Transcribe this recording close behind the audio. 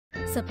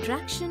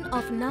Subtraction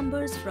of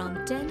numbers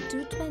from 10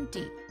 to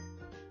 20.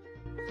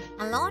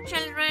 Hello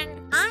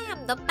children, I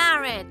am the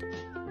parrot.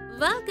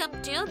 Welcome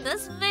to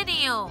this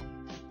video.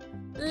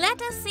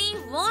 Let us see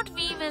what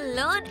we will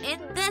learn in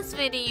this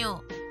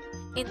video.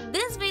 In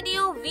this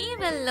video, we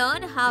will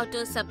learn how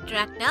to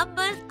subtract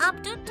numbers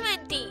up to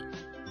 20.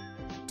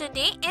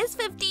 Today is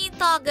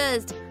 15th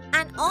August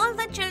and all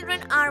the children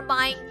are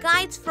buying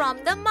kites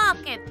from the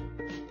market.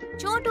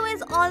 Chotu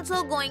is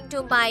also going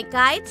to buy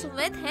kites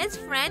with his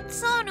friend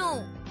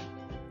Sonu.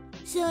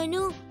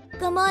 Sonu,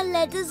 come on,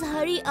 let us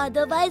hurry,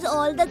 otherwise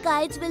all the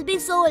kites will be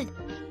sold.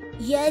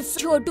 Yes,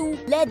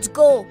 Chotu, let's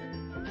go.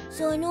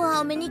 Sonu,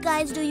 how many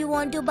kites do you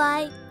want to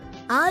buy?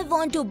 I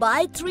want to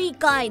buy 3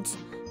 kites.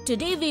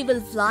 Today we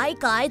will fly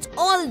kites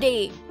all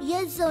day.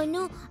 Yes,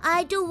 Sonu,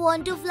 I too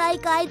want to fly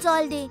kites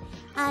all day.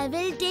 I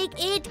will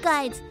take 8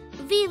 kites.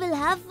 We will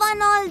have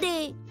fun all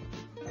day.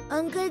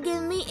 Uncle,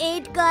 give me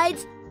 8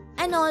 kites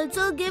and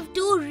also give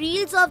 2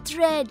 reels of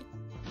thread.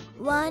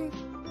 1,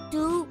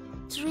 2,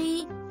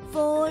 3,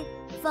 4,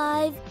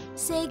 5,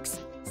 6,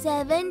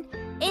 7,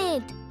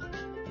 8.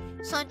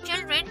 So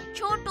children,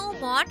 Chotu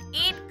bought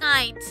 8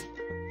 kites.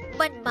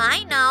 But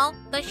by now,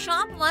 the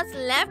shop was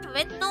left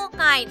with no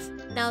kites.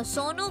 Now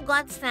Sonu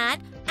got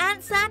sad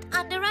and sat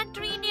under a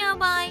tree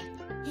nearby.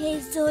 Hey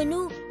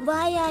Sonu,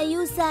 why are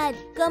you sad?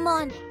 Come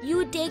on,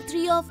 you take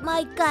 3 of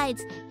my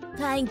kites.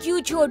 Thank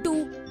you,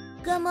 Chotu.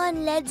 Come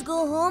on, let's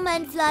go home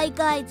and fly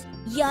kites.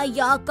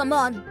 Yeah, come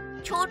on.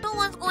 Chotu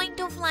was going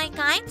to fly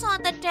kites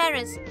on the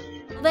terrace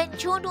when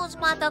Chotu's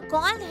mother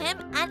called him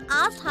and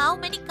asked how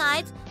many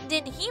kites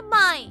did he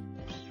buy.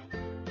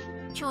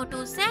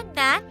 Chotu said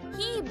that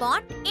he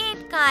bought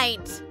 8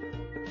 kites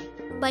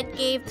but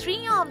gave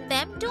 3 of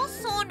them to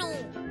Sonu.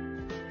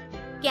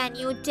 Can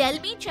you tell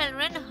me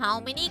children how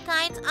many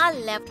kites are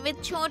left with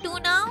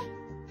Chotu now?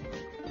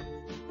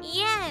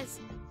 Yes,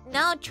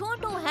 now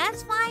Chotu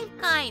has 5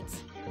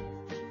 kites.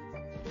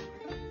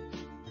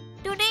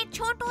 Today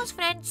Chotu's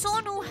friend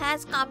Sonu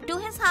has come to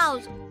his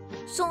house.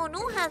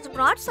 Sonu has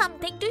brought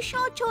something to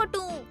show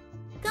Chotu.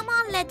 Come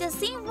on, let us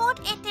see what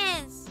it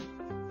is.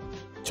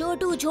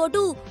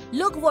 Chotu,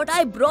 look what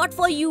I brought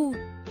for you.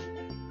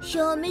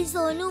 Show me,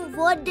 Sonu,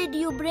 what did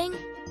you bring?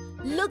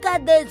 Look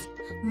at this.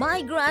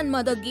 My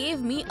grandmother gave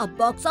me a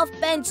box of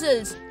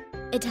pencils.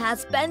 It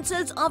has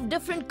pencils of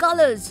different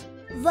colors.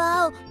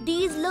 Wow,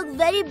 these look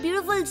very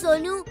beautiful,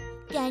 Sonu.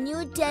 Can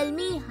you tell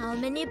me how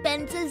many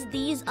pencils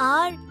these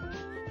are?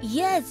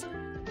 Yes,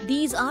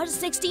 these are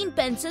 16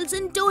 pencils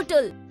in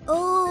total.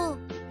 Oh,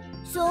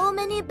 so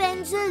many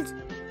pencils.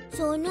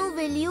 Sonu,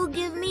 will you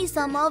give me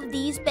some of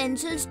these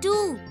pencils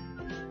too?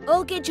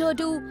 Okay,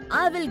 Chotu,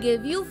 I will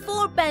give you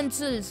 4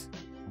 pencils.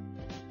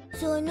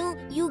 Sonu,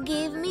 you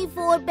gave me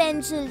 4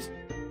 pencils.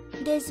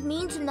 This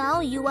means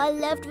now you are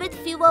left with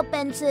fewer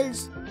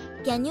pencils.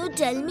 Can you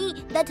tell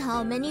me that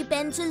how many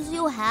pencils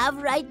you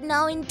have right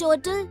now in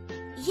total?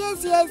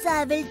 Yes,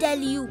 I will tell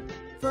you.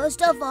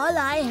 First of all,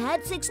 I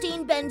had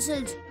 16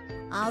 pencils.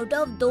 Out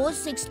of those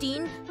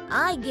 16,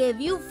 I gave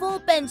you 4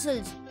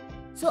 pencils.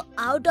 So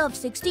out of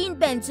 16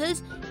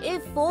 pencils,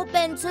 if 4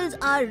 pencils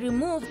are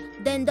removed,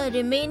 then the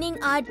remaining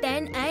are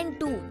 10 and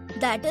 2.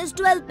 That is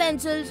 12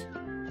 pencils.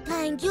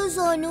 Thank you,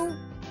 Sonu.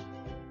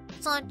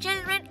 So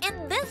children,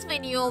 in this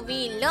video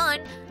we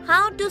learned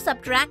how to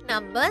subtract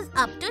numbers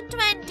up to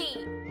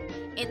 20.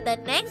 In the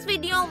next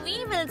video,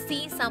 we will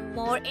see some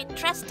more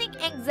interesting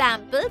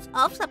examples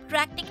of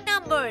subtracting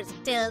numbers.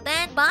 Till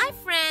then, bye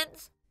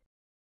friends.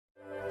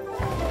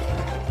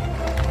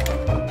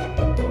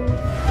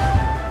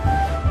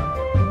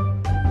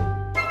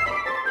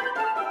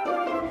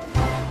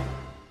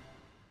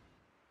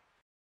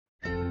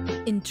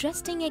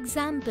 Interesting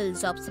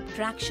examples of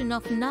subtraction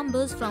of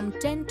numbers from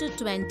 10 to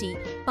 20,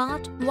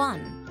 Part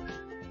 1.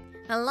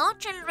 Hello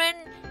children,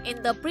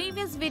 in the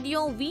previous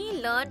video we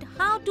learned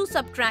how to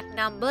subtract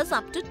numbers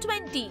up to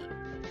 20.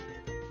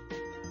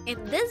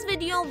 In this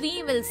video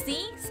we will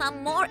see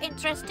some more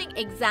interesting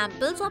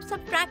examples of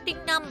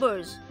subtracting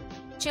numbers.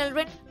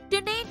 Children,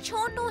 today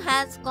Chotu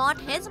has got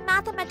his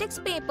mathematics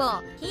paper.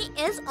 He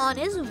is on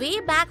his way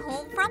back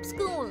home from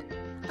school.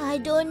 I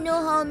don't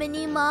know how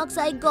many marks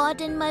I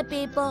got in my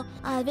paper.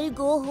 I will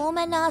go home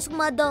and ask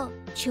mother.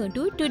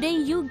 Chotu, today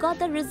you got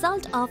the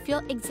result of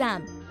your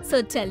exam.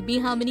 So tell me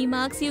how many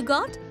marks you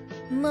got?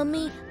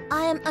 Mummy,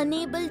 I am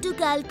unable to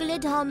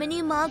calculate how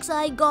many marks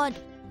I got.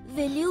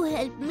 Will you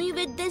help me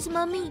with this,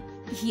 Mummy?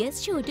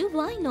 Yes, Chotu,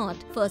 why not?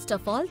 First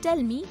of all,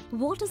 tell me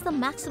what is the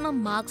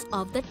maximum marks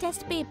of the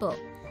test paper?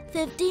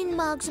 15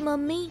 marks,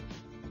 Mummy.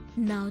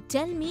 Now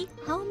tell me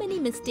how many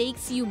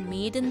mistakes you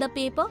made in the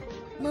paper?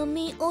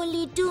 Mummy,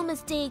 only 2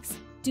 mistakes.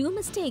 2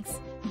 mistakes?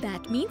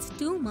 That means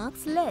 2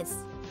 marks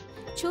less.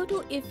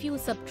 Chotu, if you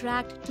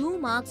subtract 2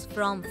 marks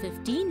from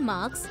 15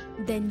 marks,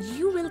 then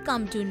you will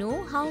come to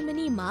know how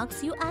many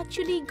marks you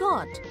actually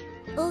got.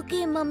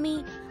 Okay,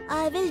 Mummy,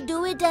 I will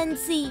do it and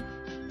see.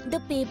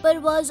 The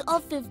paper was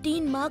of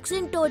 15 marks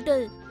in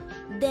total.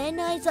 Then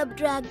I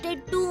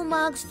subtracted 2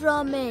 marks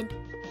from it.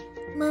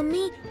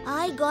 Mummy,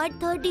 I got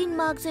 13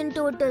 marks in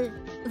total.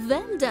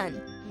 Well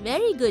done.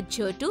 Very good,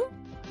 Chotu.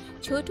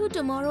 Chotu,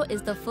 tomorrow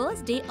is the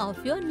first day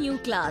of your new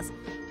class.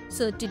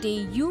 So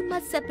today you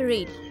must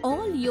separate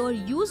all your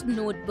used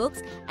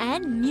notebooks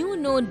and new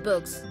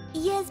notebooks.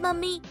 Yes,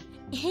 Mummy.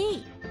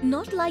 Hey,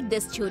 not like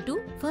this, Chotu.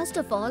 First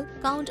of all,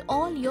 count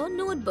all your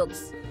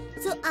notebooks.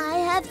 So I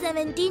have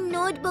 17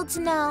 notebooks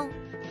now.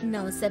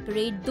 Now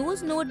separate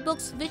those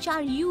notebooks which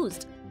are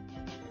used.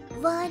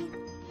 1,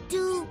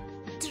 2,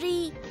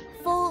 3,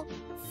 4,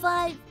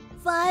 5.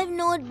 5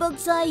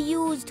 notebooks are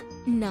used.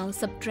 Now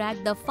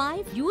subtract the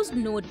 5 used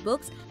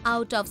notebooks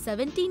out of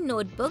 17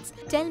 notebooks.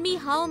 Tell me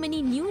how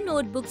many new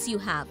notebooks you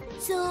have.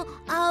 So,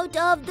 out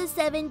of the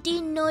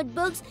 17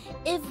 notebooks,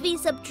 if we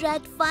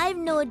subtract 5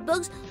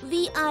 notebooks,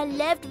 we are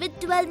left with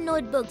 12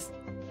 notebooks.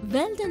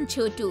 Well done,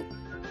 Chotu.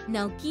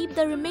 Now keep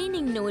the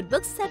remaining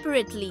notebooks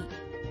separately.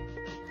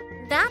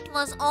 That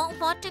was all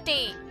for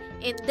today.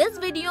 In this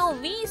video,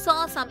 we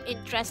saw some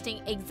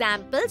interesting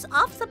examples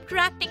of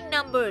subtracting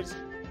numbers.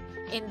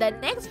 In the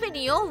next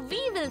video, we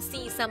will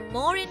see some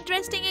more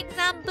interesting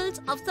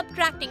examples of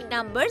subtracting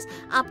numbers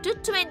up to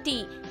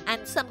 20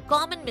 and some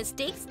common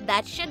mistakes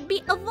that should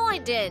be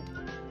avoided.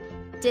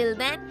 Till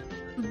then,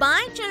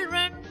 bye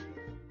children.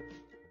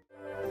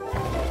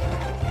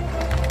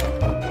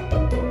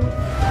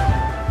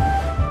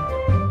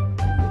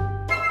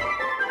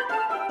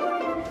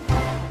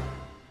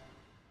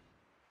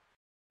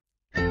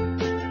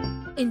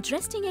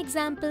 Interesting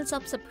examples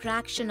of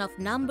subtraction of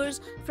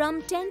numbers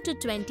from 10 to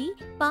 20,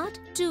 Part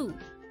 2.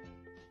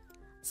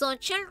 So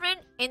children,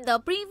 in the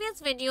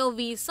previous video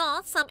we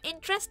saw some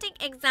interesting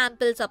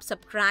examples of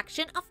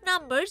subtraction of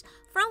numbers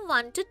from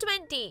 1 to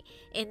 20.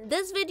 In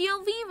this video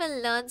we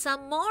will learn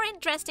some more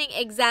interesting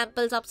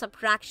examples of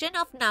subtraction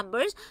of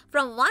numbers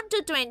from 1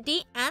 to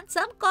 20 and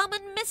some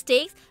common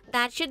mistakes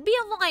that should be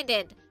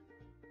avoided.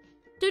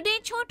 Today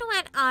Chotu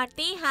and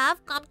Aarti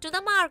have come to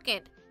the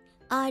market.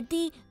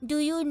 Aarti, do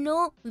you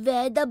know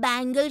where the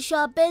bangle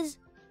shop is?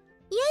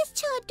 Yes,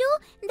 Chotu,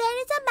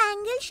 there is a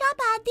bangle shop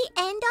at the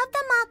end of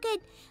the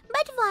market.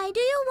 But why do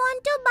you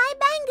want to buy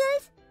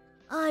bangles?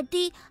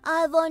 Aarti,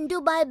 I want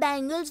to buy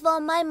bangles for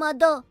my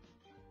mother.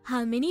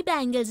 How many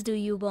bangles do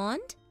you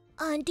want?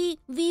 Auntie,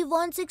 we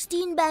want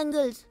 16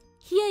 bangles.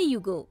 Here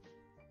you go.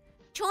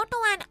 Chotu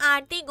and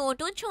Aarti go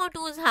to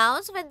Chotu's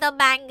house with the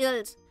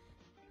bangles.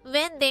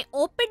 When they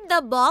opened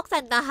the box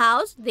at the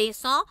house, they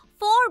saw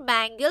 4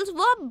 bangles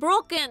were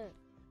broken.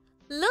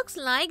 Looks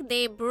like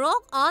they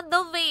broke on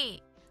the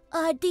way.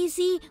 Aarti,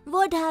 see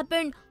what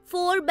happened.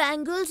 4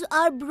 bangles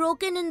are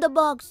broken in the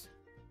box.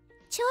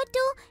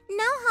 Chotu,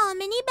 now how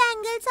many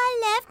bangles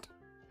are left?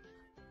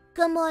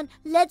 Come on,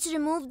 let's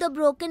remove the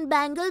broken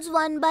bangles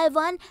one by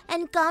one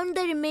and count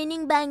the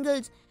remaining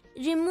bangles.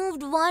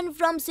 Removed 1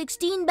 from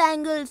 16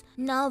 bangles.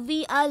 Now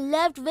we are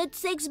left with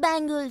 6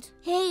 bangles.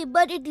 Hey,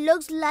 but it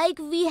looks like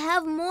we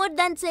have more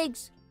than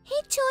 6.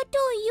 Hey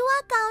Chotu, you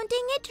are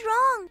counting it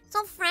wrong.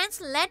 So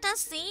friends, let us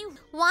see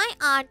why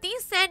Aarti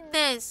said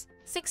this.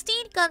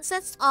 16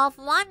 consists of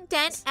 1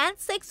 10 and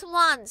 6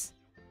 ones.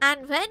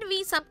 And when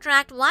we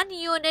subtract 1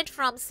 unit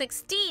from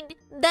 16,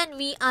 then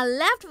we are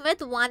left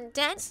with 1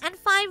 10 and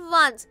 5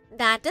 ones.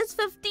 That is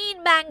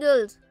 15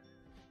 bangles.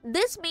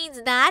 This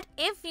means that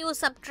if you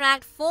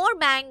subtract 4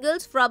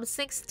 bangles from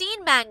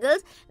 16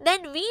 bangles,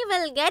 then we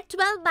will get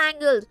 12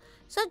 bangles.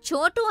 So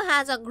Chotu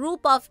has a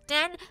group of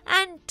 10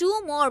 and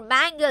 2 more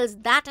bangles.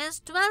 That is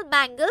 12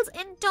 bangles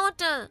in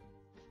total.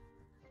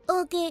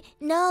 Okay,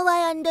 now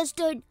I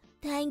understood.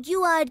 Thank you,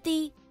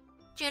 Aarti.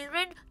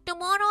 Children,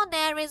 tomorrow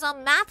there is a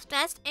math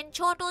test in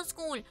Chotu's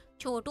school.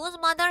 Chotu's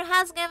mother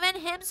has given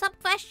him some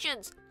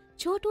questions.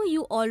 Chotu,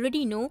 you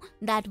already know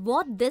that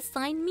what this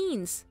sign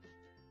means.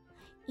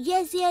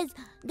 Yes,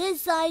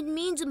 this sign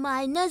means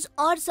minus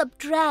or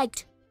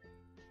subtract.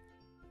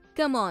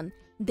 Come on,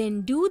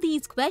 then do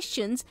these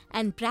questions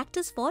and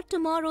practice for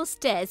tomorrow's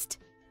test.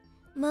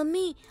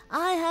 Mummy,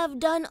 I have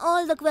done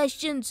all the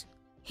questions.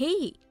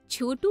 Hey,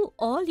 Chotu,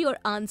 all your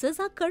answers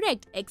are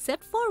correct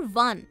except for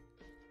one.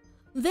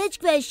 Which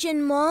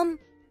question, Mom?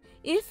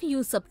 If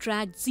you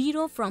subtract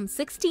 0 from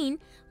 16,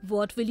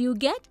 what will you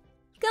get?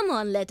 Come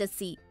on, let us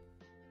see.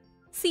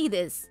 See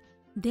this.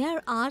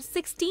 There are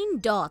 16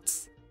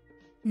 dots.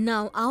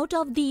 Now out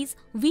of these,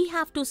 we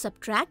have to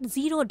subtract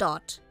 0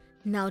 dot.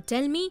 Now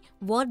tell me,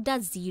 what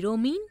does 0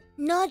 mean?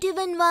 Not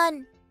even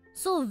 1.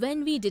 So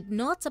when we did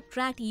not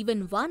subtract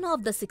even one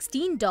of the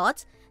 16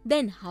 dots,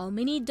 then how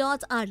many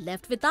dots are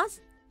left with us?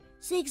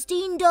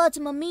 16 dots,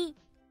 Mummy.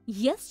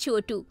 Yes,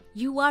 Chotu,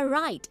 you are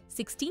right,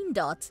 16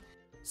 dots.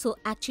 So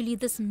actually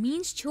this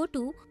means,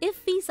 Chotu,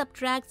 if we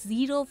subtract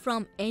 0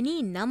 from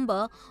any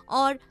number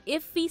or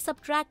if we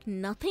subtract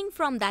nothing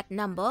from that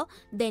number,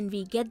 then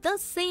we get the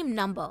same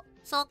number.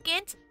 So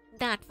kids,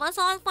 that was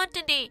all for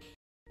today.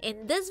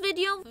 In this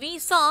video, we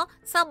saw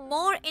some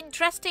more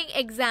interesting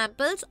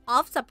examples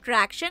of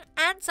subtraction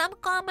and some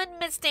common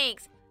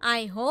mistakes.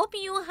 I hope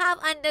you have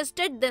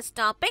understood this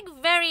topic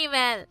very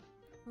well.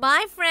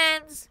 Bye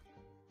friends.